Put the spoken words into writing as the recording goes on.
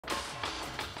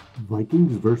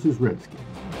Vikings versus Redskins.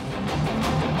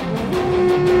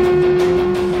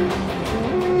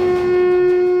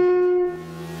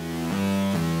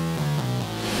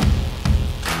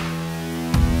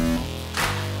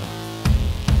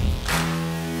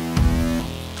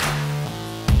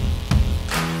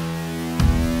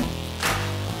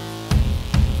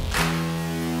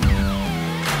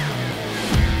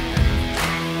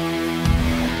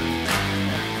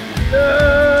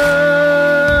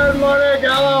 Good Morning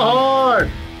Gjallarhorn!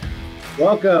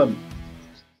 Welcome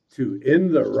to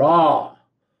In The Raw.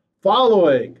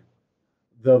 Following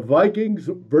the Vikings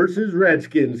versus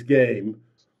Redskins game,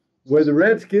 where the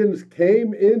Redskins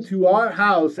came into our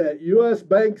house at US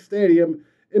Bank Stadium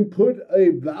and put a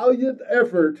valiant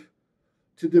effort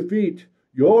to defeat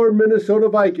your Minnesota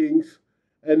Vikings,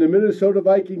 and the Minnesota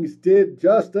Vikings did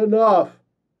just enough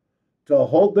to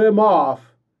hold them off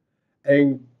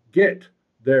and get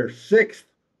their sixth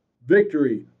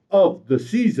victory of the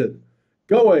season,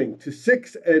 going to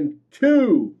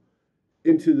 6-2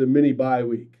 into the mini bye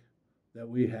week that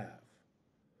we have.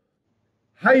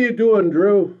 How you doing,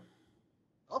 Drew?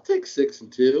 I'll take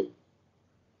 6-2.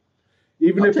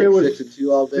 Even I'll if take it was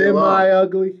 6-2 all day long.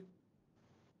 semi-ugly?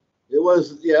 It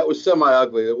was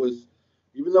semi-ugly. It was,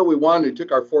 even though we won, we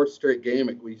took our fourth straight game.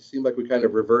 We seemed like we kind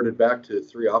of reverted back to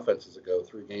three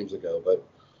games ago. But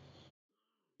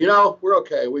you know, we're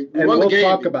okay. We And won the we'll game.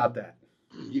 talk about that.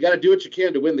 You got to do what you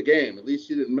can to win the game. At least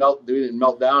you didn't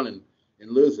melt down and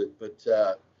lose it. But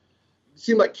it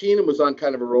seemed like Keenum was on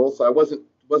kind of a roll, so I wasn't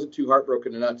too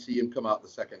heartbroken to not see him come out in the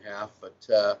second half. But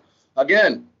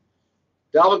again,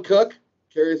 Dalvin Cook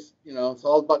carries. You know, it's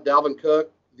all about Dalvin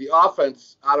Cook. The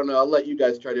offense, I don't know. I'll let you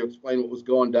guys try to explain what was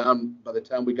going down by the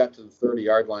time we got to the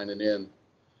 30-yard line and in.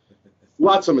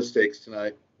 Lots of mistakes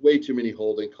tonight. Way too many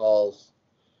holding calls.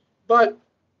 But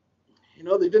you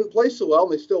know, they didn't play so well,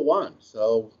 and they still won.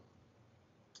 So,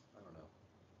 I don't know.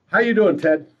 How you doing,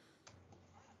 Ted?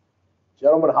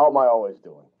 Gentlemen, how am I always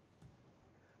doing?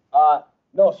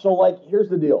 No, so like, here's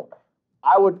the deal.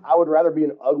 I would rather be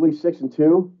an ugly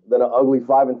 6-2 than an ugly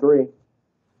 5-3.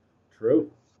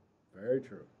 True. Very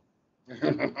true.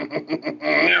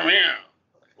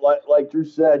 Like Drew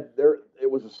said,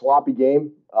 it was a sloppy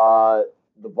game. The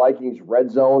Vikings' red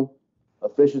zone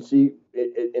efficiency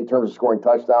in terms of scoring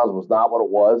touchdowns was not what it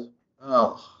was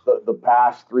the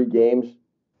past three games.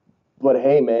 But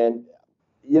hey, man,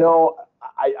 you know,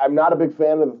 I'm not a big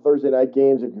fan of the Thursday night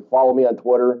games. If you follow me on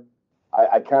Twitter,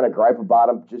 I kind of gripe about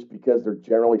them just because they're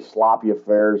generally sloppy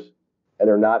affairs and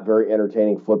they're not very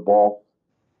entertaining football.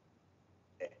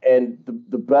 And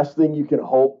the best thing you can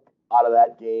hope out of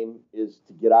that game is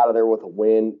to get out of there with a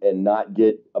win and not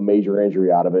get a major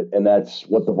injury out of it. And that's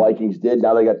what the Vikings did.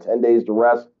 Now they got 10 days to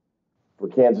rest for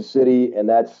Kansas City, and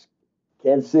that's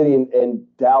Kansas City and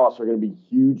Dallas are going to be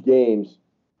huge games.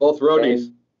 Both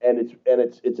roadies. And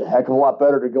it's a heck of a lot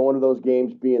better to go into those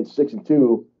games being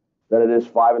 6-2 than it is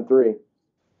 5-3.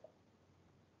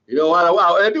 You know what?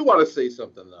 I do want to say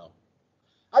something, though.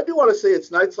 I do want to say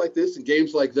it's nights like this and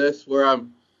games like this where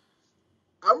I'm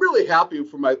really happy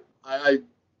for I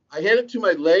hand it to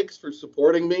my legs for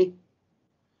supporting me,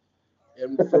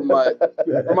 and for my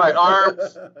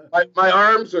arms. My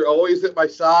arms are always at my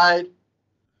side.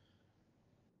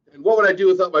 And what would I do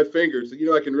without my fingers? You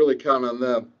know, I can really count on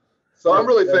them. So I'm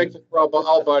really thankful for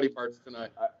all body parts tonight.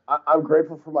 I'm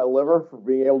grateful for my liver for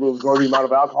being able to absorb the amount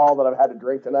of alcohol that I've had to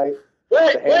drink tonight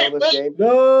to handle this game.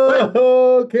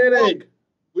 No kidding.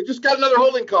 We just got another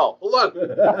holding call. Hold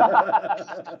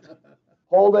on.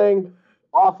 Holding,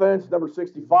 offense, number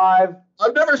 65.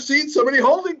 I've never seen so many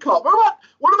holding calls.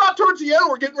 What about towards the end?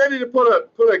 We're getting ready to put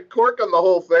a cork on the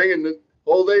whole thing, and then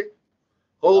holding.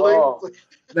 Oh.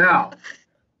 Now,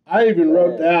 I even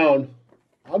wrote down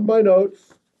on my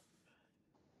notes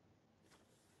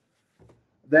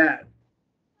that.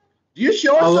 Do you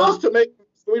show us those to make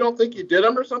so we don't think you did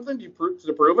them or something? Do you prove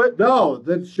it? No,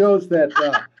 that shows that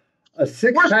a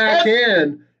six-pack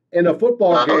in a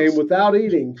football game without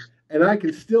eating, and I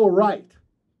can still write.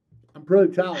 I'm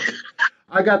pretty talented.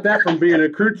 I got that from being a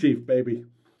crew chief, baby.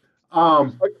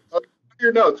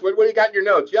 Your notes. What do you got in your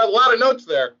notes? You have a lot of notes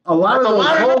there. A lot of those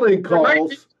holding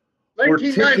calls were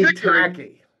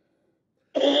ticky-tacky.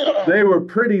 They were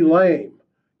pretty lame.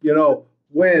 You know,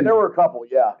 when there were a couple,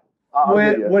 yeah.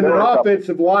 When an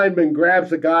offensive lineman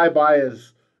grabs a guy by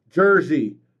his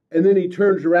jersey and then he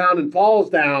turns around and falls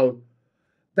down,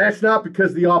 that's not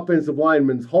because the offensive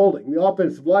lineman's holding. The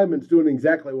offensive lineman's doing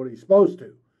exactly what he's supposed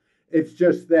to. It's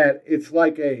just that it's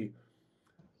like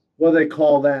what do they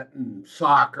call that in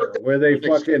soccer, where they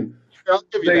fucking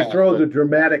throw the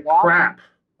dramatic crap,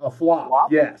 a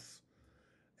flop, yes.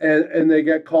 and they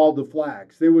get called the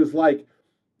flags. It was like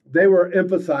they were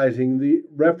emphasizing the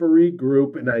referee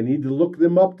group, and I need to look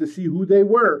them up to see who they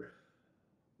were,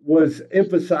 was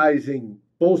emphasizing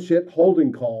bullshit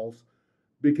holding calls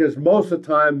because most of the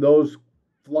time those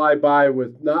fly by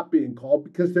with not being called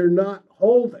because they're not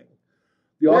holding.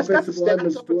 The offensive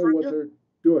lineman's doing what they're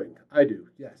doing. I do,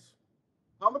 yes.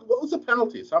 What was the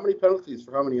penalties? How many penalties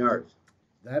for how many yards?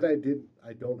 That I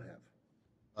don't have.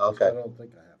 Okay. I don't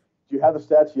think I have. Do you have the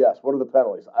stats? Yes. What are the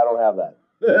penalties? I don't have that.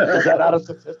 Is that not a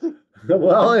statistic?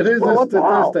 Well, it is a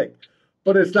statistic,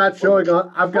 but it's not showing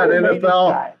on. I've got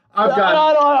NFL. I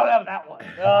don't have that one.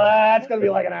 That's going to be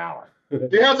like an hour. Do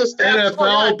you have the stats?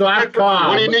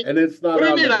 NFL.com, and it's not. What do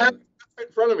you mean? I have it right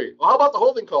in front of me. Well, how about the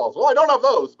holding calls? Well, I don't have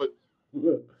those, but.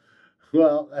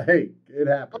 Well, hey, it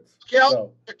happens. Yeah,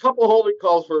 so. A couple of holding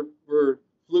calls were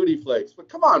flutie flakes, but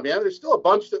come on, man. There's still a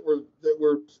bunch that were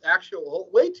actual.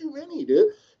 Way too many,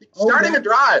 dude. Starting a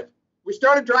drive. We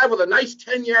started drive with a nice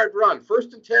 10-yard run.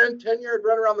 1st and 10, 10-yard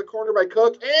run around the corner by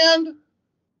Cook, and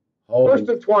 1st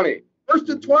and 20. 1st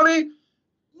and 20.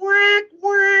 Whack,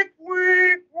 whack,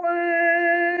 whack,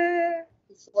 whack.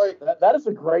 It's like that is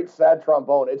a great sad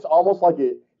trombone. It's almost like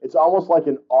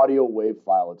an audio wave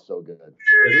file. It's so good.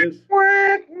 It is.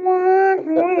 Right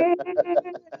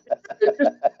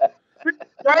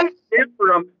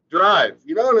for drive,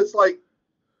 and it's like,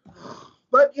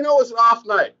 but it was an off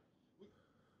night.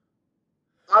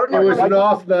 I don't know. It was an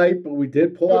off night, but we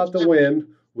did pull out the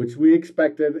win, which we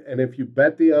expected. And if you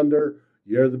bet the under,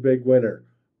 you're the big winner.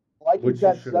 Vikings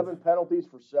had 7 penalties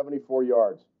for 74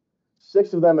 yards.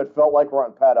 6 of them, it felt like were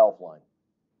on Pat Elflein.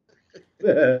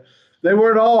 They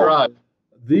weren't all. Right.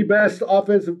 The best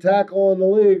offensive tackle in the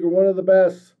league, or one of the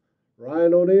best,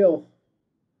 Ryan O'Neal.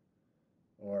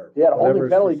 He had a holding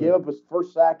penalty. Gave up his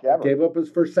first sack ever. Gave up his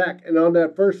first sack. And on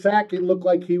that first sack, it looked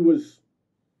like he was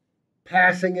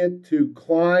passing it to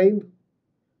Klein,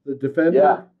 the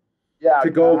defender, to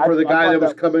go for the guy that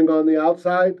was coming on the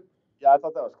outside. Yeah, I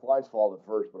thought that was Klein's fault at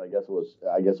first, but I guess it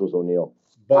was O'Neal.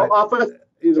 But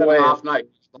either way, off night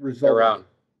around.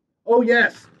 Oh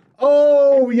yes.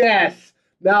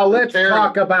 Now let's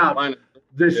talk about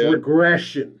this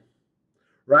regression,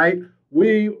 right?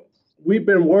 We've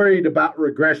been worried about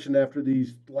regression after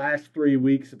these last 3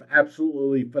 weeks of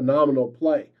absolutely phenomenal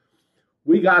play.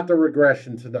 We got the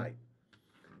regression tonight.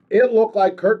 It looked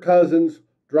like Kirk Cousins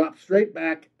dropped straight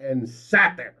back and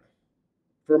sat there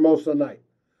for most of the night.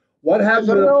 What happened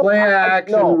to the play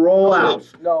action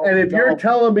rollouts? And if you're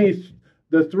telling me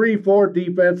the 3-4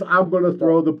 defense, I'm going to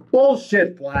throw the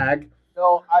bullshit flag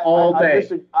all day.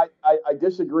 I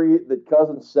disagree that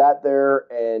Cousins sat there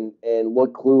and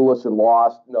looked clueless and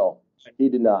lost. No, he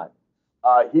did not.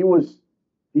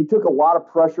 He took a lot of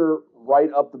pressure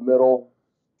right up the middle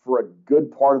for a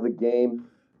good part of the game.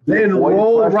 Then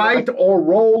roll right or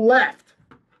roll left.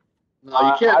 No,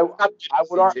 you can't.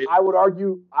 I would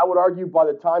argue by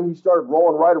the time he started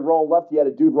rolling right or rolling left, he had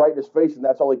a dude right in his face, and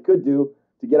that's all he could do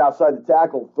to get outside the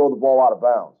tackle and throw the ball out of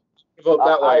bounds. Vote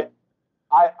that way.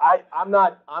 I'm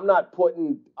not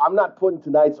putting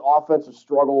tonight's offensive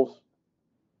struggles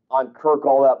on Kirk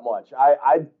all that much.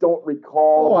 I don't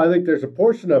recall. Oh, I think there's a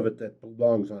portion of it that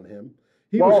belongs on him.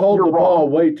 He was holding the ball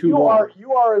way too long.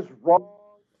 You are as wrong.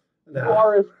 You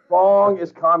are as wrong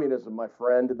as communism, my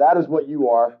friend. That is what you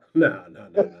are. No.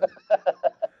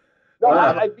 No,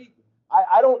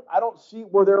 I don't see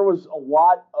where there was a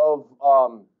lot of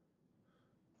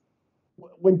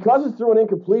when Cousins threw an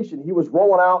incompletion, he was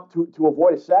rolling out to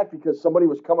avoid a sack because somebody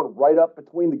was coming right up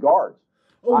between the guards.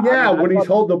 Oh yeah, when he's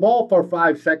holding the ball for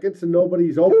 5 seconds and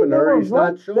nobody's open or he's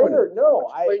not showing it. No,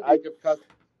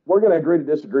 we're going to agree to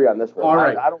disagree on this one. All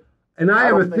right. I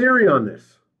have a theory on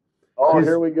this.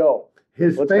 Here we go.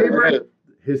 His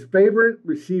favorite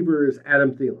receiver is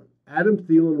Adam Thielen. Adam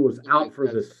Thielen was out for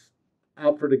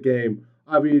the game,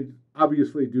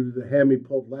 obviously due to the ham he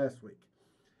pulled last week.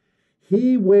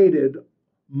 He waited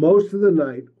most of the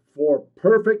night for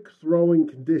perfect throwing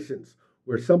conditions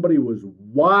where somebody was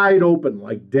wide open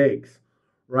like Diggs,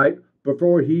 right,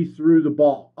 before he threw the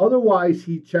ball. Otherwise,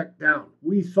 he checked down.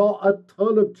 We saw a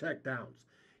ton of checkdowns.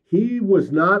 He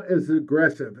was not as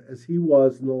aggressive as he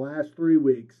was in the last 3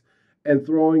 weeks and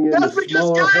throwing in That's the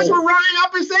smaller because guys holes. were running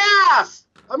up his ass.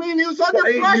 I mean, he was under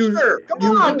pressure.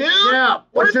 Come on, dude. Yeah,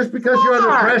 but just because you're under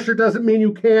pressure doesn't mean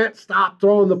you can't stop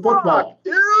throwing the football.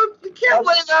 Dude, you can't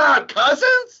blame that on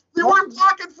Cousins. They weren't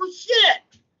blocking for shit.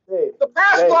 The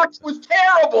pass blocking was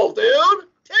terrible, dude.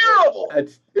 Terrible.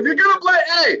 If you're going to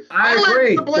blame, I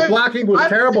agree. The blocking was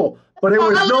terrible, but it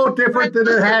was no different than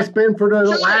it has been for the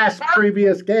last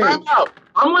previous games.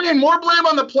 I'm laying more blame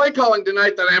on the play calling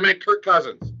tonight than I am at Kirk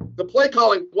Cousins. the play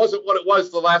calling wasn't what it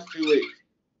was the last 2 weeks.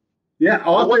 Yeah,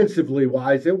 offensively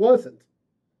wise, it wasn't.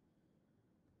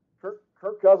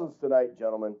 Kirk Cousins tonight,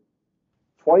 gentlemen,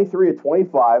 23 of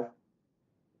 25.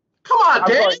 Come on,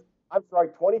 Dave. I'm sorry,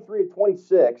 23 of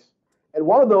 26, and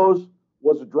one of those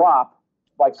was a drop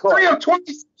by Cook. 3 of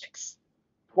 26.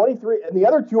 23, and the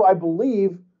other two, I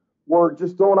believe, were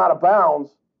just thrown out of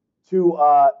bounds to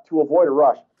avoid a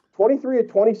rush. 23 of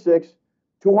 26,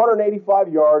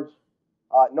 285 yards,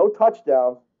 no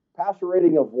touchdowns, passer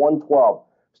rating of 112.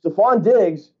 Stefon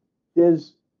Diggs,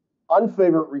 his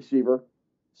unfavorite receiver,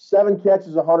 7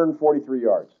 catches, 143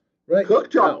 yards. Right.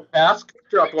 Cook dropped a pass. Cook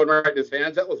dropped one right in his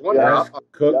hands. That was one drop.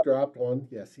 Cook dropped one.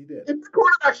 Yes, he did. If the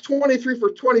quarterback's 23 for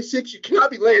 26, you cannot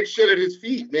be laying shit at his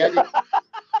feet, man.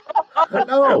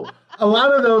 No, a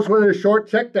lot of those were the short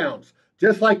checkdowns.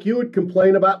 Just like you would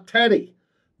complain about Teddy,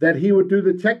 that he would do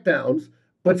the checkdowns,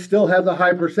 but still have the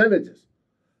high percentages.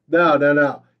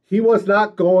 No. He was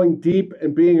not going deep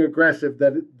and being aggressive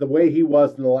the way he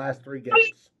was in the last 3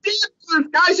 games. There's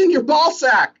guys in your ball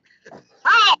sack.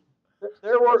 How?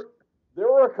 There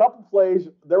were a couple plays.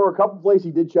 There were a couple plays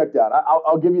he did check down.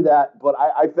 I'll give you that. But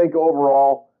I think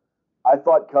overall, I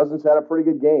thought Cousins had a pretty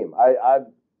good game.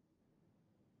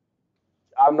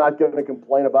 I'm not going to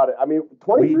complain about it. I mean,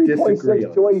 23,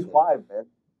 26, 285, man.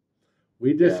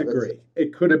 We disagree.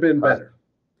 It could have been better.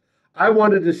 I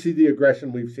wanted to see the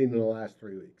aggression we've seen in the last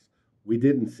 3 weeks. We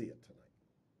didn't see it tonight.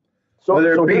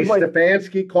 Whether it be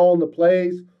Stefanski calling the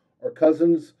plays or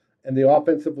Cousins and the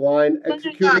offensive line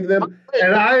executing them.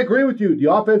 And I agree with you.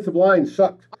 The offensive line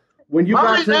sucked. When you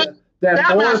got to that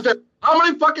fourth. How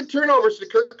many fucking turnovers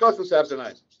did Kirk Cousins have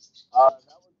tonight? That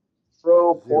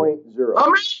was 0.0.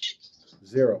 How many?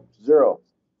 Zero.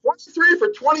 23 for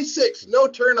 26. No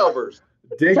turnovers.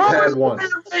 Diggs had one. Throw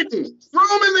him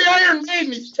in the Iron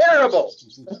Maiden. He's terrible.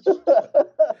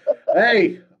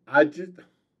 Hey,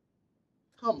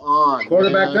 come on.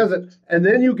 Quarterback does it. And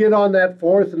then you get on that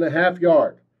 4.5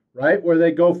 yard, right, where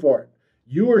they go for it.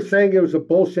 You were saying it was a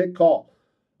bullshit call.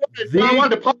 I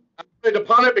wanted to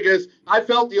punt it because I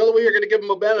felt the only way you're going to give him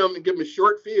momentum and give him a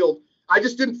short field. I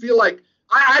just didn't feel like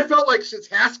I felt like since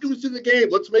Haskins in the game,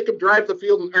 let's make him drive the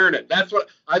field and earn it. That's what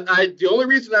the only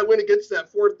reason I went against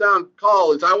that 4th down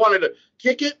call is I wanted to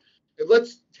kick it. And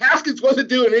Haskins wasn't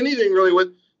doing anything really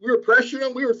we were pressuring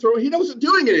him, we were throwing. He wasn't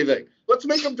doing anything. Let's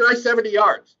make him drive 70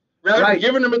 yards rather than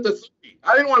giving him at the 30.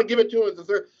 I didn't want to give it to him at the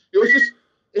 30.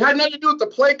 It had nothing to do with the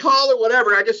play call or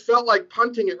whatever. I just felt like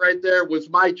punting it right there was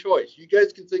my choice. You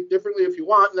guys can think differently if you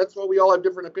want, and that's why we all have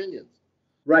different opinions.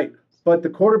 Right. But the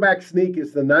quarterback sneak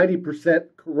is the 90%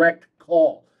 correct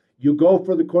call. You go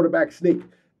for the quarterback sneak.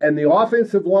 And the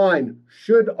offensive line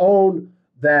should own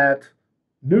that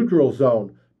neutral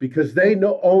zone because they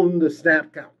own the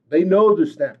snap count. They know the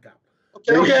snap count.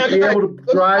 They should be able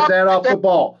to drive that off the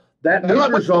ball. That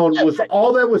neutral zone was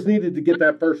all that was needed to get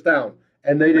that first down,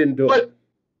 and they didn't do it.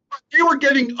 They were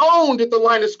getting owned at the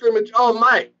line of scrimmage all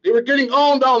night. They were getting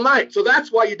owned all night. So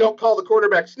that's why you don't call the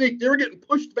quarterback sneak. They were getting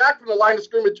pushed back from the line of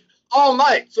scrimmage all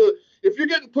night. So if you're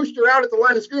getting pushed around at the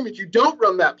line of scrimmage, you don't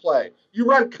run that play. You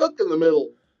run Cook in the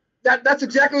middle. That's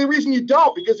exactly the reason you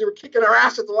don't, because they were kicking our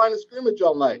ass at the line of scrimmage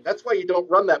all night. That's why you don't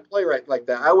run that play right like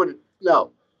that.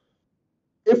 No.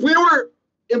 If we were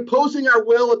imposing our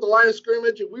will at the line of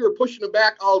scrimmage and we were pushing them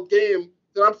back all game,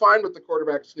 then I'm fine with the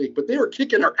quarterback sneak. But they were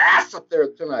kicking our ass up there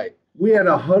tonight. We had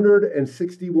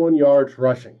 161 yards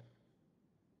rushing.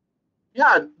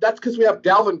 Yeah, that's because we have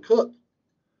Dalvin Cook.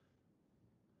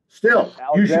 Still,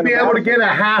 you should be able to get a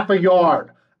half a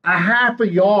yard. A half a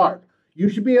yard. You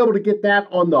should be able to get that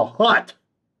on the hut.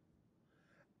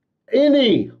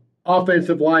 Any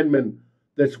offensive lineman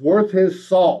that's worth his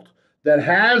salt, that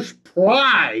has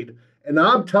pride, and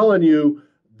I'm telling you,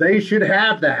 they should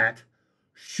have that,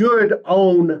 should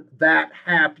own that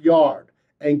half yard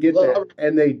and get that.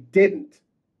 And they didn't.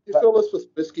 Can you fill this with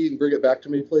whiskey and bring it back to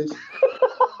me, please?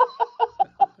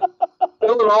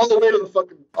 Fill it all the way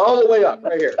to all the way up,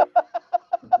 right here.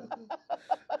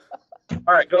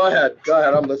 All right, go ahead.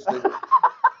 I'm listening.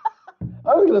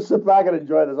 I was going to sit back and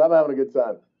enjoy this. I'm having a good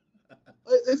time.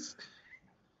 It's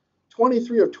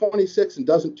 23 of 26 and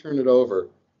doesn't turn it over.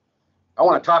 I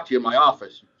want to talk to you in my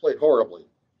office. You played horribly.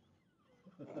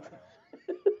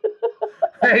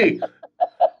 Hey,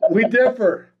 we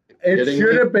differ. It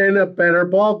should have been a better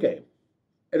ball game,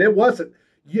 and it wasn't.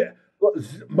 Yeah,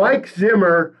 Mike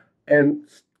Zimmer and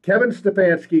Kevin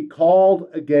Stefanski called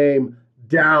a game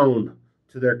down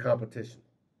to their competition.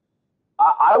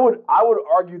 I would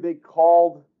argue they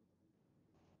called.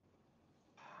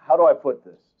 How do I put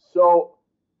this? So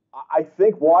I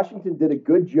think Washington did a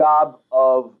good job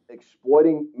of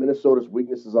exploiting Minnesota's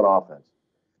weaknesses on offense.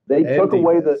 They And took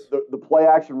away defense. the play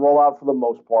action rollout for the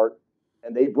most part,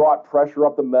 and they brought pressure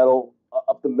up the middle,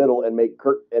 and made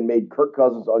Kirk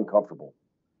Cousins uncomfortable.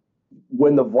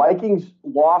 When the Vikings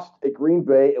lost at Green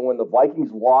Bay and when the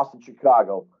Vikings lost at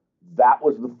Chicago, that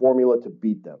was the formula to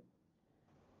beat them.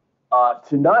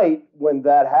 Tonight, when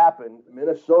that happened,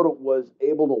 Minnesota was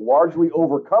able to largely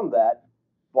overcome that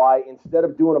by, instead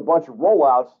of doing a bunch of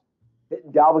rollouts,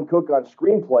 hitting Dalvin Cook on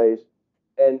screenplays.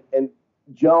 And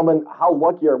gentlemen, how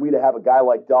lucky are we to have a guy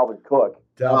like Dalvin Cook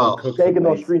taking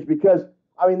those screens? Because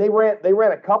I mean, they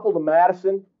ran a couple to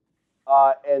Madison,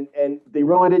 and they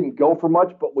really didn't go for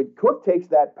much. But when Cook takes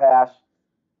that pass,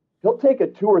 he'll take a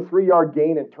 2 or 3 yard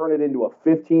gain and turn it into a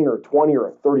 15 or 20 or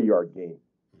a 30-yard gain.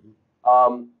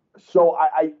 So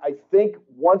I think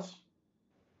once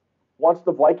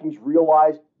the Vikings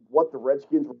realized what the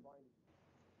Redskins were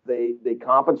doing, they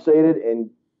compensated and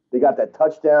they got that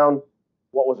touchdown.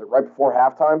 What was it, right before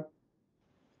halftime?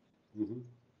 Mm-hmm.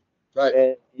 Right.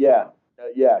 And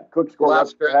Cook scored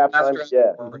after halftime.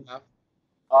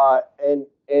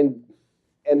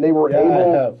 And they were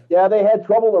able. Yeah, they had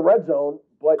trouble in the red zone,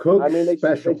 but Cook's I mean they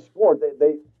special.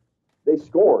 They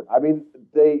scored. I mean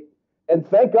and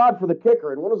thank God for the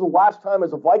kicker. And when was the last time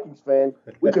as a Vikings fan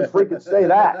we could freaking say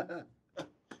that?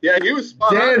 Yeah, he was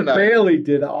spot Dan Bailey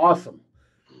did awesome.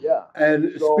 Yeah.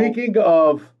 And speaking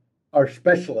of our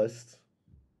specialists,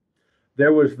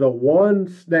 there was the one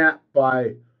snap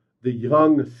by the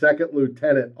young second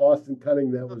lieutenant, Austin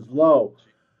Cunning, that was low.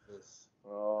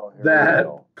 That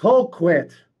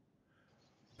Colquitt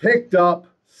picked up,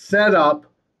 set up,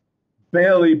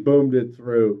 Bailey boomed it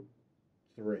through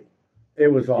 3. It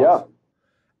was awesome.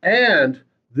 Yeah. And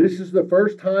this is the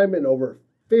first time in over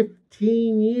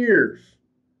 15 years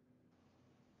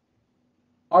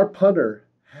our punter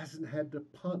hasn't had to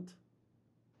punt.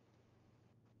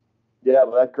 Yeah,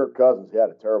 but that Kirk Cousins, he had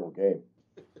a terrible game.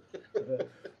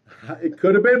 It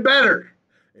could have been better.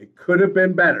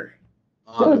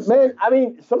 Dude, man, I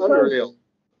mean,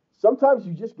 sometimes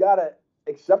you just got to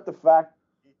accept the fact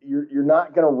you're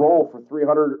not going to roll for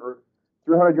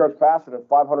 300 yards passing and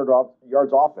 500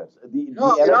 yards offense. The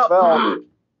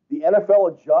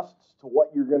NFL adjusts to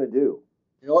what you're going to do.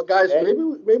 You know what, guys? Maybe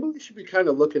we should be kind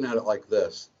of looking at it like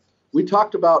this. We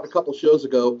talked about a couple shows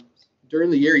ago,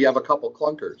 during the year you have a couple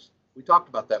clunkers. We talked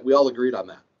about that. We all agreed on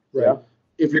that. Right. Yeah.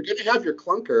 If you're going to have your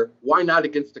clunker, why not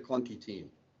against a clunky team?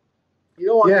 You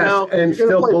know what? Yes, now, and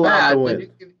still pull out the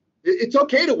win. It's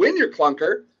okay to win your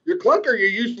clunker. Your clunker, you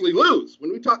usually lose.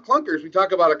 When we talk clunkers, we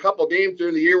talk about a couple games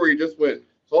during the year where you just went,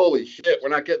 holy shit, we're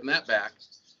not getting that back.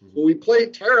 But we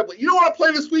played terribly. You don't want to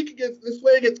play this way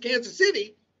against Kansas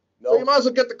City. No. So you might as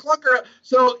well get the clunker.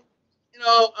 So,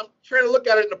 I'm trying to look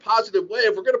at it in a positive way.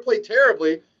 If we're going to play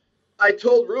terribly, I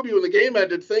told Ruby when the game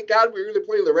ended, thank God we were either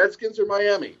playing the Redskins or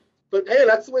Miami. But, hey,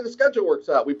 that's the way the schedule works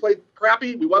out. We played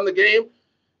crappy. We won the game.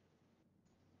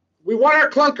 We won our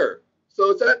clunker. So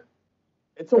it's a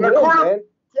win, man.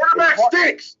 Quarterback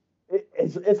stinks.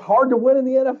 It's hard to win in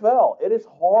the NFL. It is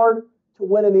hard to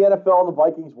win in the NFL, and the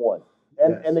Vikings won.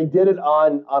 And they did it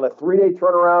on a 3-day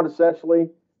turnaround, essentially,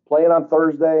 playing on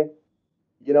Thursday.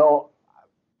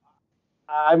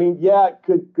 I mean, yeah,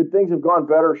 could things have gone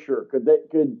better? Sure.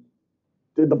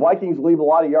 Did the Vikings leave a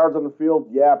lot of yards on the field?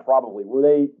 Yeah, probably.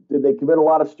 Did they commit a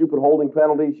lot of stupid holding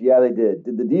penalties? Yeah, they did.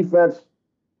 Did the defense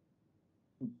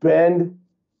bend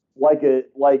like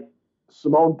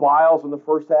Simone Biles in the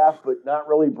first half, but not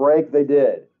really break? They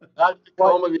did.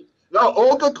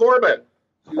 Olga Corbett.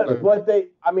 But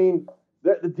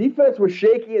the defense was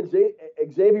shaky, and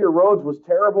Xavier Rhodes was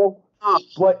terrible.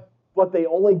 But they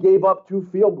only gave up 2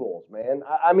 field goals, man.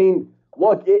 I mean,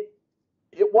 look, it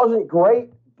wasn't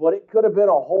great, but it could have been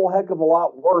a whole heck of a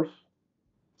lot worse.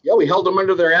 Yeah, we held them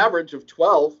under their average of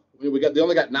 12. I mean, they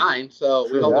only got 9, so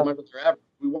we held them under their average.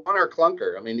 We won our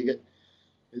clunker. I mean,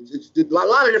 it's a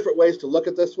lot of different ways to look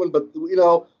at this one, but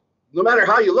no matter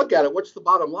how you look at it, what's the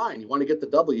bottom line? You want to get the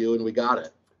W, and we got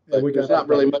it. But there's not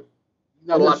really much.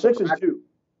 Not a lot. 6-2.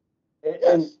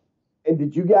 And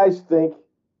did you guys think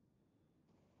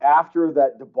after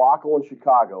that debacle in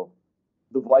Chicago,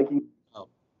 the Vikings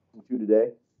 2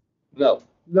 today? No.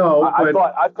 No, I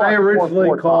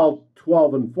originally called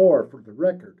 12-4 for the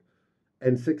record,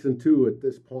 and 6-2 at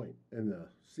this point in the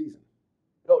season.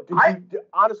 No,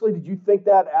 honestly, did you think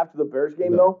that after the Bears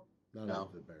game, though? No.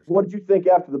 After the Bears. What did you think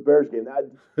after the Bears game?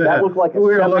 That looked like a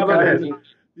we were looking at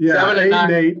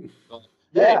 8-8.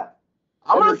 Yeah.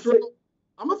 I'm gonna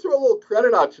throw a little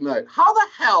credit out tonight. How the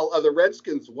hell are the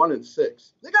Redskins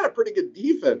 1-6? They got a pretty good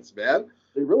defense, man.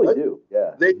 They really do.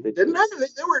 Yeah. They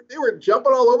were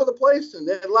jumping all over the place, and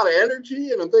they had a lot of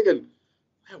energy. And I'm thinking,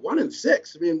 man,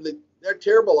 1-6. I mean, they're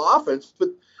terrible offense, but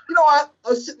You know what? I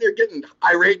was sitting there getting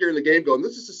irate during the game going,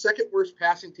 this is the second worst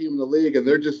passing team in the league, and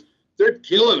they're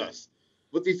killing us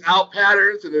with these out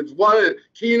patterns, and there's one,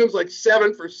 Keenum's like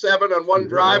 7 for 7 on one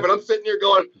drive, and I'm sitting here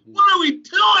going, what are we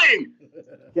doing?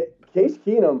 Case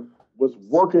Keenum was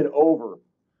working over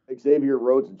Xavier,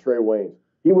 Rhodes, and Trae Waynes.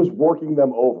 He was working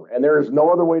them over, and there is no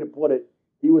other way to put it.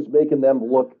 He was making them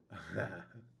look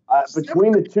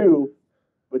between the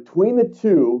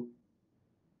two.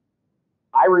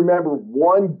 I remember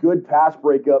one good pass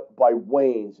breakup by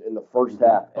Waynes in the first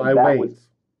half. And that was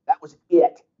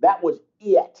it. That was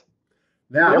it.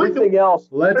 Now, everything else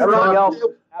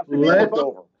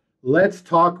let's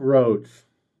talk Rhodes.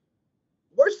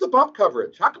 Where's the bump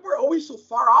coverage? How come we're always so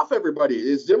far off everybody?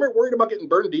 Is Zimmer worried about getting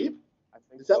burned deep? I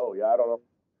think so. Yeah, I don't know.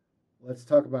 Let's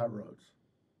talk about Rhodes.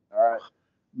 All right.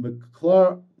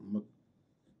 McLaurin.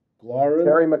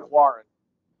 Terry McLaurin.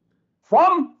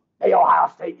 From the Ohio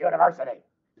State University.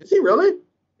 Is he really?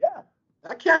 Yeah.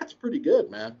 That cat's pretty good,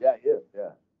 man. Yeah, he is. Yeah.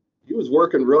 He was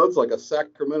working Rhodes like a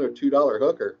Sacramento $2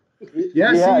 hooker.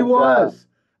 Yes, he was.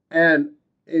 And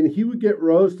he would get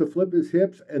Rhodes to flip his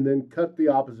hips and then cut the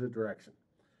opposite direction.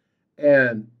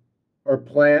 Or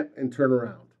plant and turn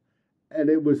around. And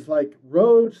it was like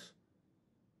Rhodes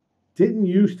didn't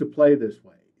used to play this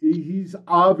way. He's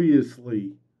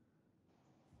obviously,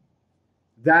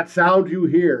 that sound you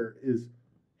hear is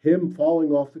him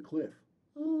falling off the cliff.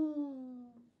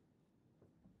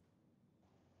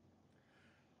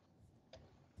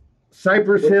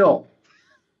 Cypress Hill.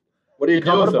 What are you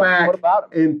doing? Back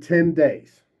in 10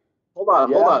 days. Hold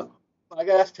on. I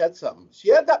got to ask Ted something. So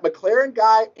you had that McLaren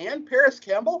guy and Paris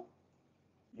Campbell?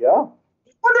 Yeah.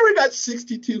 I wonder we got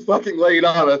 62 fucking laid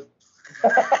on us.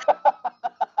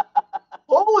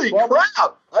 Holy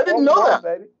crap. I didn't know that.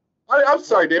 Baby. I'm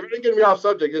sorry, David. Don't get me off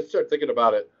subject. Just start thinking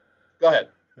about it. Go ahead.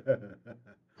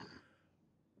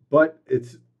 But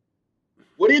it's...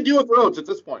 What do you do with Rhodes at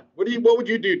this point? What would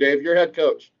you do, Dave? You're head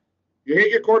coach. You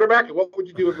hate your quarterback, and what would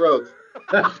you do with Rhodes?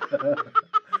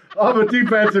 I'm a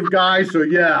defensive guy, so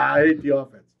yeah, I hate the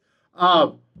offense.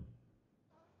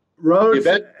 Rhodes,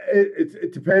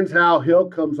 it depends how Hill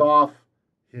comes off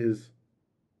his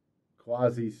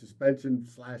quasi-suspension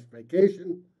 /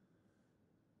 vacation.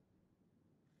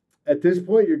 At this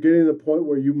point, you're getting to the point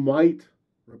where you might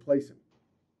replace him.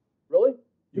 Really?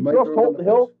 You trust Holton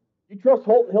Hill? You trust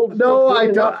Holton Hill? No,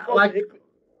 I don't. Like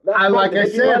I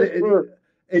said,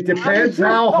 it depends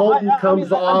how Holton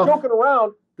comes off.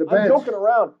 I'm joking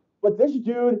around. But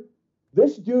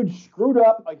this dude screwed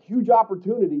up a huge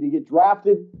opportunity to get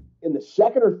drafted in the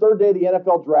second or third day of the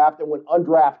NFL draft and went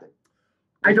undrafted.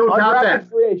 I don't doubt that.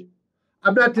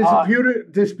 I'm not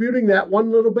disputing that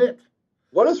one little bit.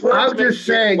 I'm just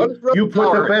saying you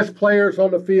put the best players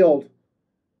on the field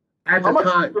at the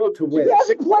time to win. He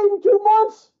hasn't played in 2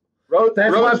 months.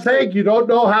 That's what I'm saying. You don't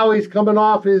know how he's coming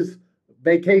off his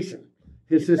vacation,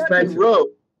 his suspension.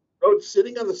 Rhodes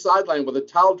sitting on the sideline with a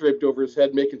towel draped over his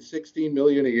head, making $16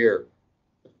 million a year.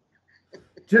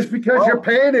 Just because you're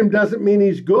paying him doesn't mean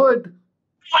he's good.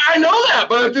 I know that,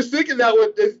 but I'm just thinking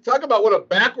talk about what a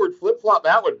backward flip flop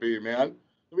that would be, man.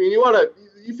 I mean,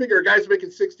 you figure a guy's making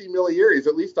 $16 million a year, he's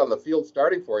at least on the field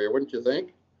starting for you, wouldn't you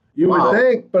think? You would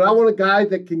think, but I want a guy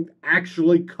that can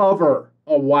actually cover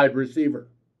a wide receiver.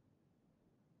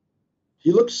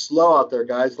 He looks slow out there,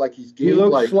 guys. Like he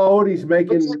looks slow, and he's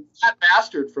making. Looks like that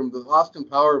bastard from the Austin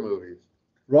Power movies.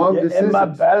 Wrong decisions. In my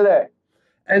belly.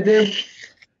 And then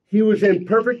he was in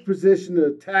perfect position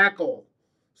to tackle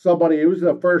somebody. It was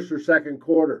the first or second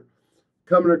quarter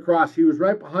coming across. He was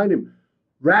right behind him,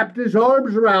 wrapped his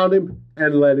arms around him,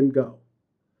 and let him go.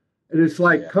 And it's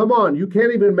like, come on, you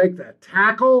can't even make that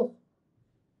tackle.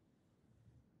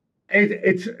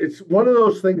 It's one of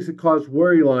those things that cause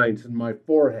worry lines in my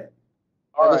forehead.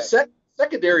 All right. The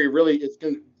secondary really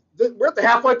we're at the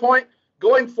halfway point.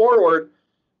 Going forward,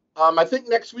 I think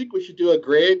next week we should do a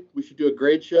grade. We should do a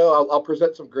grade show. I'll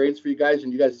present some grades for you guys,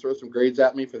 and you guys throw some grades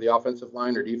at me for the offensive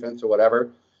line or defense or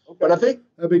whatever. Okay. But I think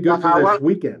that'd be good for this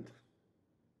weekend.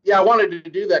 Yeah, I wanted to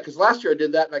do that because last year I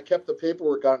did that, and I kept the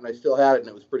paperwork on it, and I still had it, and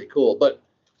it was pretty cool. But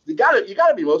you got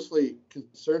to be mostly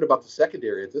concerned about the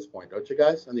secondary at this point, don't you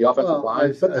guys? And the offensive line.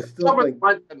 I still think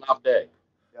an off day.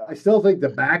 Yeah. I still think the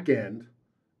back end,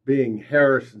 being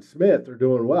Harris and Smith, are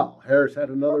doing well. Harris had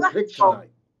another pick tonight.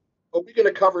 Are we going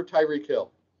to cover Tyreek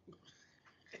Hill?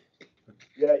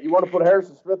 Yeah, you want to put Harris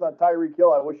and Smith on Tyreek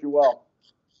Hill? I wish you well.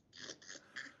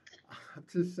 I'm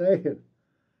just saying.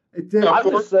 I'm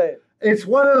just saying. It's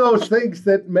one of those things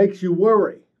that makes you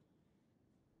worry.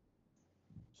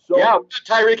 So, yeah, we got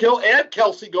Tyreek Hill and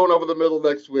Kelsey going over the middle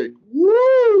next week.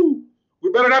 Woo!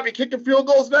 We better not be kicking field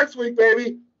goals next week,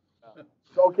 baby.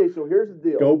 So here's the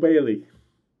deal. Go Bailey.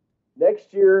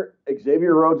 Next year,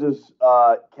 Xavier Rhodes'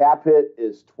 cap hit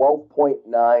is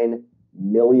 $12.9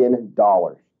 million.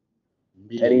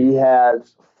 And he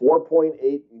has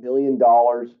 $4.8 million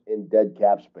in dead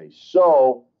cap space.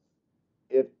 So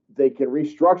if they can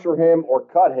restructure him or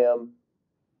cut him,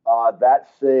 that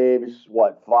saves,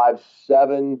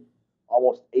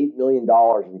 almost $8 million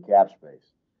in cap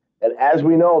space. And as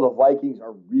we know, the Vikings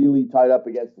are really tied up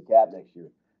against the cap next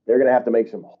year. They're going to have to make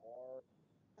some hard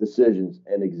decisions,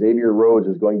 and Xavier Rhodes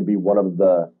is going to be one of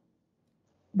the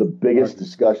biggest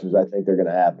discussions I think they're going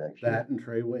to have next year. That and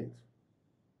Trae Waynes.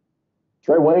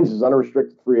 Trae Waynes is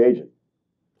unrestricted free agent.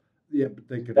 Yeah, but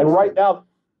they could. And right now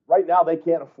they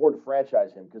can't afford to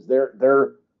franchise him because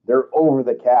they're over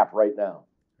the cap right now,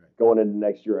 going into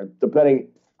next year.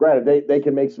 Granted, they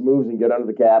can make some moves and get under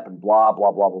the cap and blah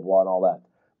blah blah blah blah and all that.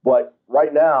 But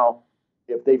right now,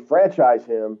 if they franchise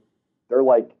him, they're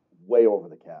like way over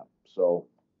the cap. So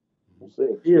we'll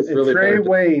see. Trae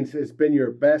Waynes has been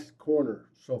your best corner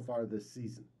so far this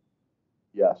season.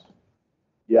 Yes.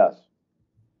 Yeah,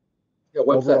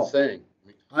 what's Overall. that saying?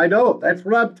 I know. That's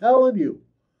what I'm telling you.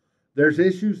 There's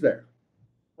issues there.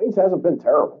 Waynes hasn't been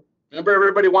terrible. Remember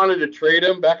everybody wanted to trade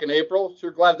him back in April?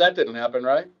 Sure glad that didn't happen,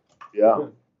 right? Yeah.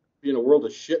 Be in a world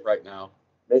of shit right now.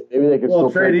 Maybe they could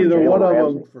still trade either Jalen one Ramsey.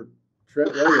 of them for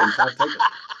Trent Williams. I'll take it.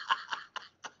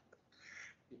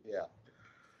 Yeah.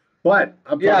 But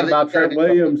I'm talking about Trent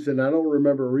Williams, and I don't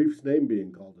remember Reef's name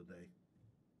being called today.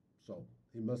 So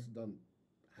he must have done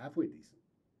halfway decent.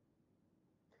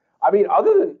 I mean,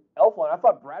 other than Elflein, I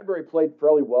thought Bradbury played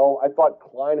fairly well. I thought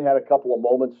Klein had a couple of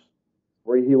moments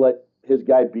where he let his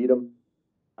guy beat him.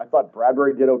 I thought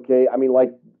Bradbury did okay. I mean,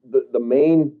 like the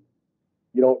main,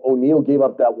 O'Neal gave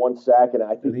up that one sack, and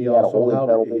I think he had a holding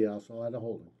penalty. He also had a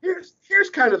holding. Here's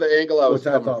kind of the angle I was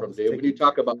coming from, Dave, when you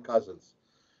talk about Cousins.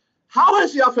 How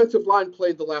has the offensive line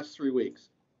played the last 3 weeks?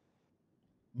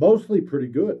 Mostly pretty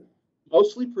good.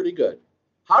 Mostly pretty good.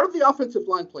 How did the offensive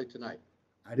line play tonight?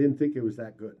 I didn't think it was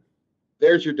that good.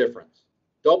 There's your difference.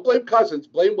 Don't blame Cousins.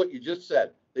 Blame what you just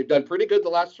said. They've done pretty good the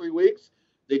last 3 weeks.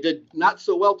 They did not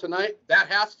so well tonight. That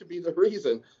has to be the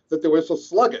reason that they were so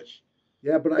sluggish.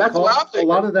 Yeah, but a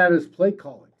lot of that is play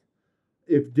calling.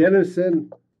 If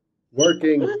Dennison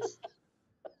working,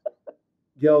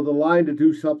 the line to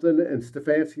do something, and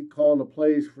Stefanski calling the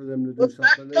plays for them to do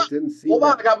something, it didn't seem. Hold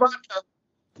on, I got vodka.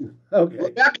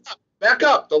 Okay. Back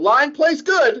up. The line plays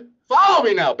good. Follow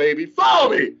me now, baby. Follow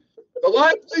me. The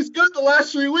line plays good the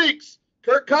last 3 weeks.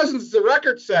 Kirk Cousins is the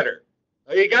record setter.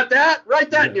 Oh, you got that? Write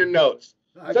that in your notes.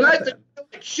 Tonight, they feel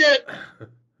like shit.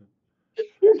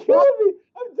 You're killing me.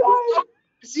 I'm dying.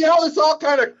 See how this all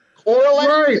kind of correlates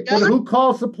Right, together? but who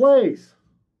calls the plays?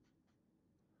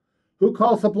 Who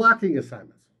calls the blocking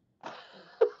assignments?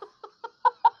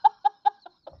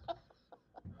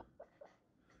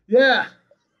 Yeah.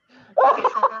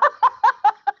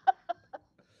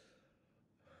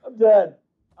 I'm dead.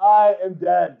 I am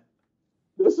dead.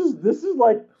 This is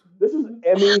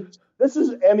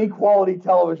Emmy quality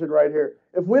television right here.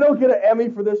 If we don't get an Emmy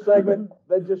for this segment,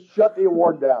 then just shut the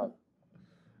award down.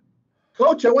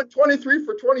 Coach, I went 23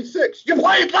 for 26. You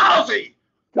played lousy.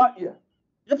 Cut you.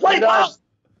 You played lousy.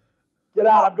 Get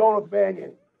out. I'm going with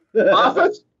Mannion.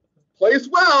 Offense plays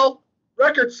well.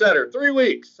 Record setter, 3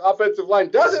 weeks. Offensive line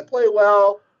doesn't play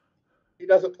well. He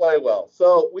doesn't play well.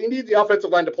 So we need the offensive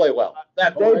line to play well.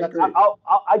 I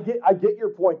get your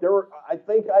point. I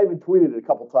think I even tweeted it a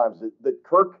couple times that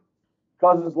Kirk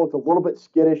Cousins looked a little bit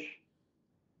skittish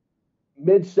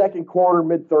mid-second quarter,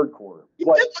 mid-third quarter. He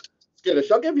did look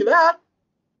skittish. I'll give you that.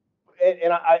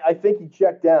 And I think he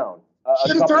checked down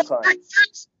a couple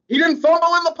times. He didn't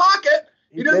fumble in the pocket.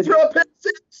 He didn't throw a pick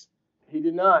six. He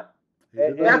did not.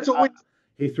 That's what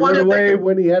he threw it away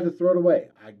when he had to throw it away.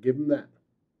 I give him that.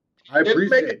 I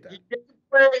appreciate that. He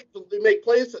didn't make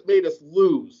plays that made us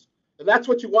lose. And that's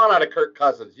what you want out of Kirk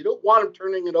Cousins. You don't want him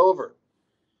turning it over.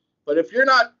 But if you're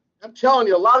not, I'm telling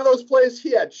you, a lot of those plays,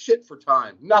 he had shit for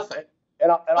time. Nothing.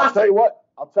 And I'll tell you what,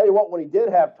 when he did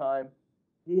have time,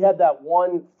 he had that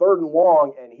 1 3rd and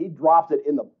long, and he dropped it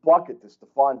in the bucket to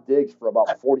Stefon Diggs for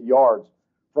about 40 yards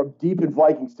from deep in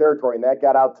Vikings territory, and that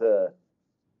got out to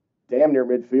damn near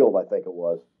midfield, I think it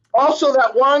was. Also,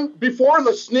 that one before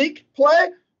the sneak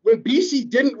play, when BC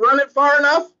didn't run it far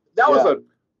enough, that was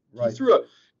he threw a,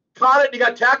 caught it, and he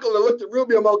got tackled, and looked at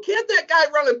Rubio and go, can't that guy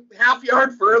run a half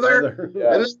yard further?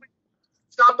 Yeah. And this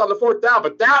stopped on the 4th down,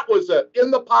 but that was a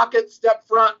in the pocket, step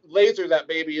front, laser that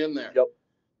baby in there. Yep.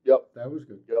 That was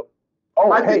good. Yep. Oh,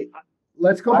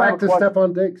 let's go back to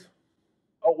Stefon Diggs.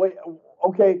 Oh, wait.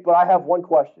 Okay, but I have one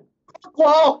question.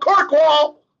 Cork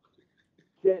wall.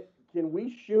 can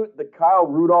we shoot the Kyle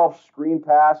Rudolph screen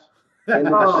pass into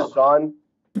the sun?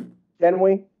 Can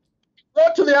we? Go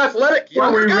to the athletic.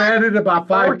 Well, we ran it about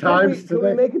 5 times today. Can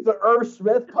we make it the Irv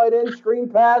Smith tight end screen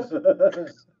pass?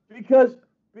 because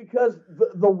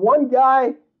the one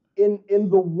guy in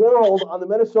the world on the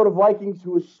Minnesota Vikings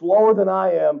who is slower than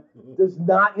I am does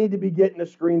not need to be getting a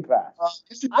screen pass.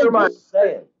 I'm just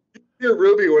saying. Hear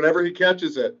Ruby whenever he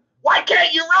catches it. Why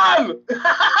can't you run?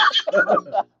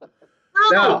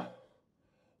 Now,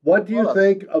 what do you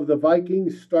think of the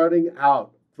Vikings starting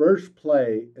out first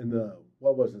play in the,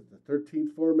 what was it, the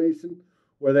 13th formation,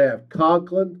 where they have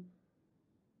Conklin,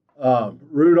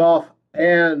 Rudolph,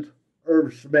 and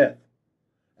Irv Smith.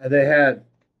 And they had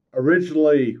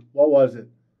originally, what was it,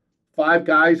 5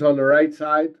 guys on the right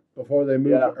side before they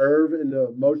moved Irv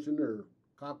into motion or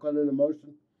Conklin into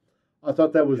motion? I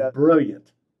thought that was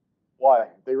brilliant. Why?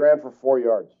 They ran for 4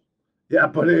 yards. Yeah,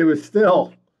 but it was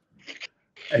still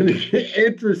an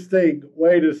interesting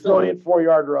way to start. Brilliant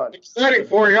 4-yard run. Exciting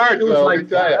 4 yards, though. Like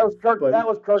that was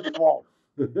Kirk's fault.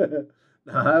 No,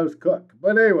 that was Cook.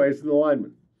 But anyways, the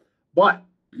lineman. But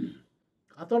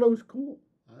I thought it was cool.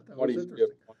 I thought it was interesting.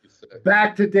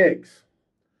 Back to Diggs.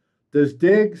 Does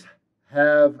Diggs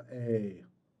have a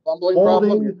fumbling holding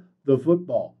problem? The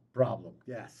football problem?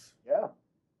 Yes. Yeah.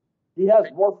 He has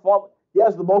He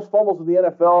has the most fumbles in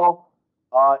the NFL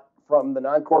from the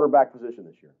non-quarterback position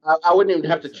this year. I wouldn't even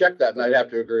have to check that, and I'd have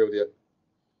to agree with you.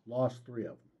 Lost 3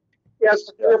 of them. He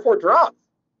has 3 or 4 drops.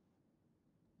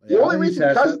 The only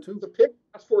reason Cousins the pick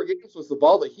last 4 games was the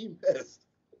ball that he missed.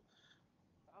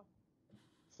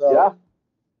 So. Yeah.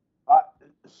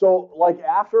 So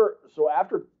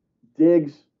after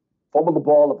Diggs fumbled the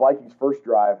ball on the Vikings' first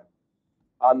drive,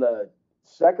 on the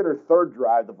second or third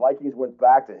drive, the Vikings went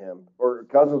back to him, or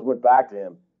Cousins went back to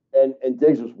him, and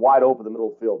Diggs was wide open in the middle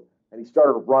of the field, and he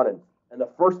started running. And the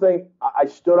first thing, I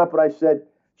stood up and I said,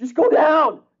 just go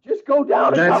down. Just go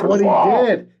down. And that's what he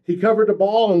did. He covered the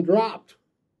ball and dropped.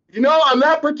 You know, on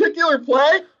that particular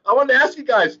play, I wanted to ask you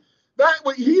guys,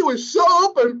 he was so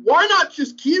open, why not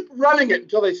just keep running it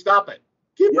until they stop it?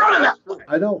 Keep running that play.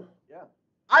 I know. Yeah.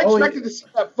 I expected to see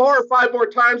that 4 or 5 more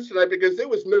times tonight because there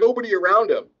was nobody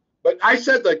around him. But I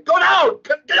said, go down,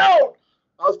 get down.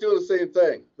 I was doing the same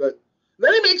thing. But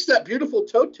then he makes that beautiful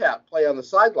toe tap play on the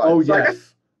sideline. Oh, so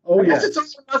yes. I guess it's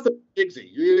all nothing Diggsy.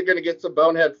 You're either going to get some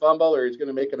bonehead fumble or he's going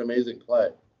to make an amazing play.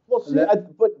 Well, see,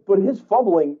 but his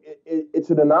fumbling,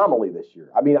 it's an anomaly this year.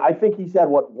 I mean, I think he's had,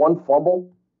 1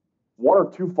 fumble, 1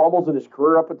 or 2 fumbles in his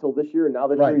career up until this year, and now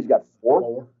this year he's got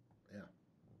 4. Yeah.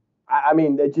 I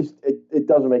mean, it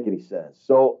doesn't make any sense.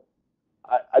 So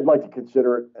I'd like to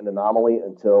consider it an anomaly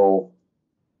until,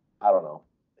 I don't know,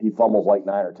 he fumbles like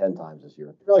 9 or 10 times this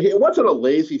year. No, it wasn't a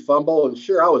lazy fumble, and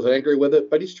sure, I was angry with it,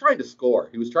 but he's trying to score.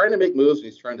 He was trying to make moves, and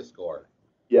he's trying to score.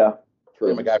 Yeah,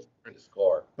 true. I'm a guy trying to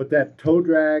score. But that toe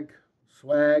drag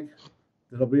swag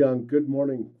that'll be on Good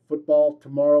Morning Football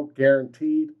tomorrow,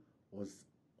 guaranteed, was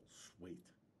sweet.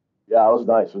 Yeah, it was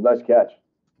nice. It was a nice catch.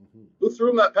 Mm-hmm. Who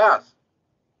threw him that pass?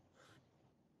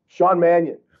 Sean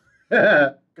Mannion.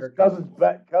 Cousins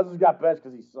got benched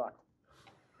because he sucked.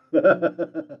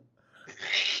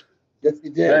 Yes, he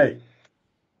did. Hey,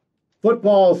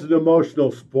 football is an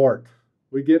emotional sport.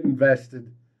 We get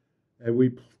invested, and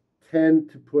we tend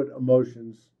to put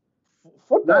emotions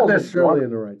not necessarily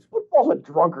in the right spot. Football's a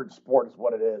drunkard sport is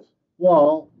what it is.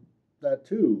 Well, that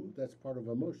too. That's part of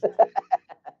emotion.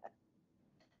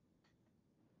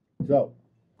 So,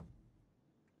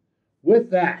 with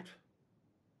that,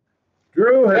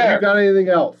 Drew, have you got anything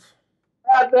else?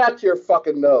 Add that to your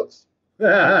fucking notes.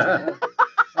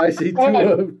 I see 2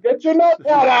 of Get your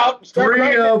notepad out.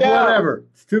 3 of whatever.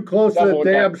 It's too close to the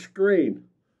damn screen.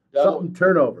 Something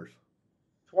turnovers.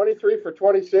 23 for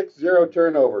 26, 0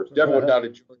 turnovers. Devin went down to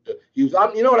Georgia. He was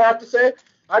on. You know what I have to say?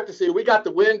 I have to say we got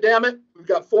the win. Damn it, we've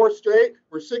got 4 straight.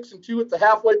 We're 6-2 at the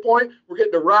halfway point. We're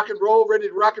getting to rock and roll, ready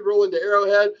to rock and roll into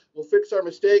Arrowhead. We'll fix our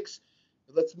mistakes.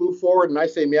 Let's move forward. And I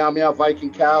say meow meow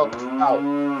Viking cow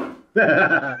out.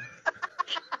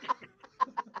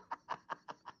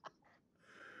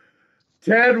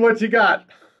 Ted, what you got?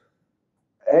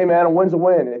 Hey man, a win's a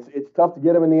win. It's tough to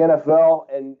get him in the NFL,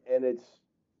 and it's,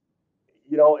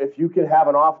 you know, if you can have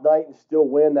an off night and still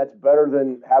win, that's better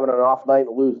than having an off night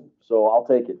and losing. So I'll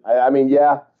take it. I mean,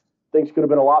 yeah, things could have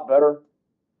been a lot better.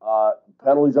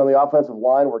 Penalties on the offensive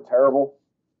line were terrible.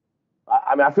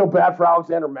 I mean, I feel bad for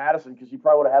Alexander Madison because he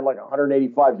probably would have had like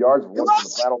 185 yards. He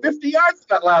lost 50 yards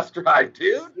that last drive,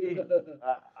 dude.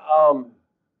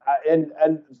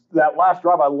 And that last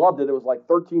drive, I loved it. It was like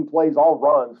 13 plays, all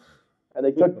runs, and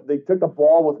they took the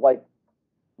ball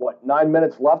with 9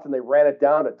 minutes left, and they ran it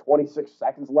down to 26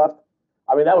 seconds left.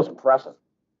 I mean, that was impressive.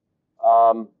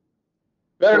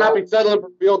 Better not be settling for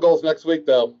field goals next week,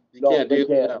 though. You can't do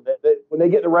that. When they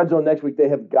get in the red zone next week, they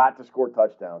have got to score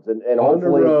touchdowns. And on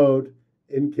hopefully, the road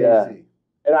in KC. Yeah.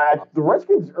 And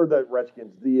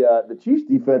the Chiefs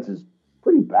defense is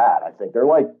pretty bad, I think. They're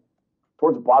like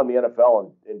towards the bottom of the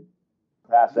NFL in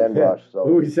pass and rush. So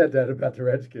we said that about the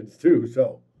Redskins, too.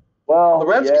 So, well, the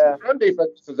Redskins' run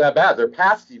defense is that bad. Their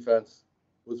pass defense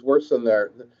was worse than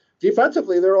their –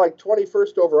 defensively, they were like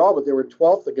 21st overall, but they were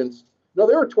 12th against – no,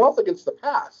 they were 12th against the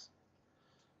pass.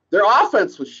 Their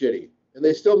offense was shitty, and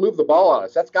they still moved the ball on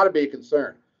us. That's got to be a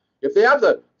concern. If they have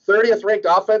the 30th ranked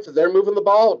offense and they're moving the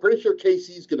ball, I'm pretty sure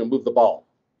KC's going to move the ball.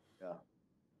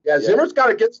 Yeah, Zimmer's got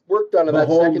to get work done in that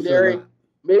secondary.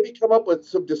 Maybe come up with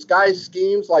some disguised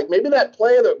schemes. Like maybe that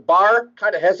play that Barr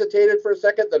kind of hesitated for a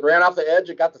second, then ran off the edge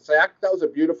and got the sack. That was a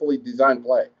beautifully designed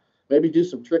play. Maybe do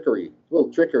some trickery, a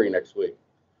little trickery next week.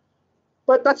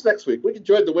 But that's next week. We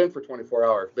enjoyed the win for 24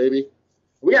 hours, baby.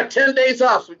 We got 10 days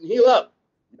off so we can heal up.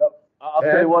 Yep. I'll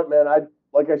tell you what, man.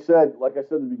 Like I said at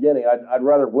the beginning, I'd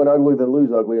rather win ugly than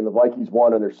lose ugly, and the Vikings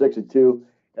won, and they're 6-2.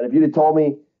 And if you'd have told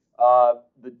me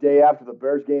the day after the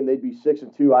Bears game they'd be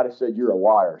 6-2, I'd have said you're a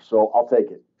liar. So I'll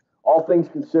take it. All things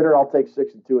considered, I'll take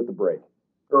 6-2 at the break,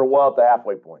 or well at the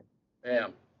halfway point.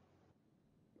 Damn.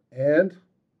 And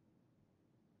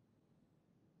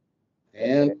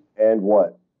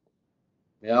what?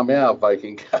 Meow,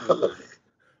 Viking.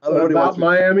 What about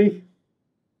Miami?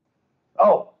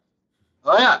 Oh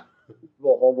yeah.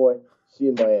 Well, homeboy, see you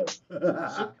in Miami.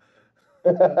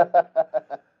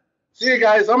 See you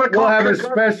guys. We'll have a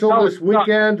special this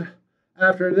weekend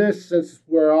after this, since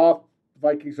we're off.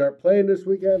 Vikings aren't playing this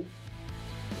weekend.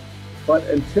 But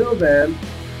until then,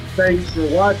 thanks for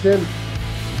watching.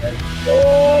 And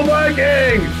go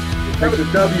Vikings! It takes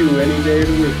a W any day of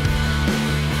the week.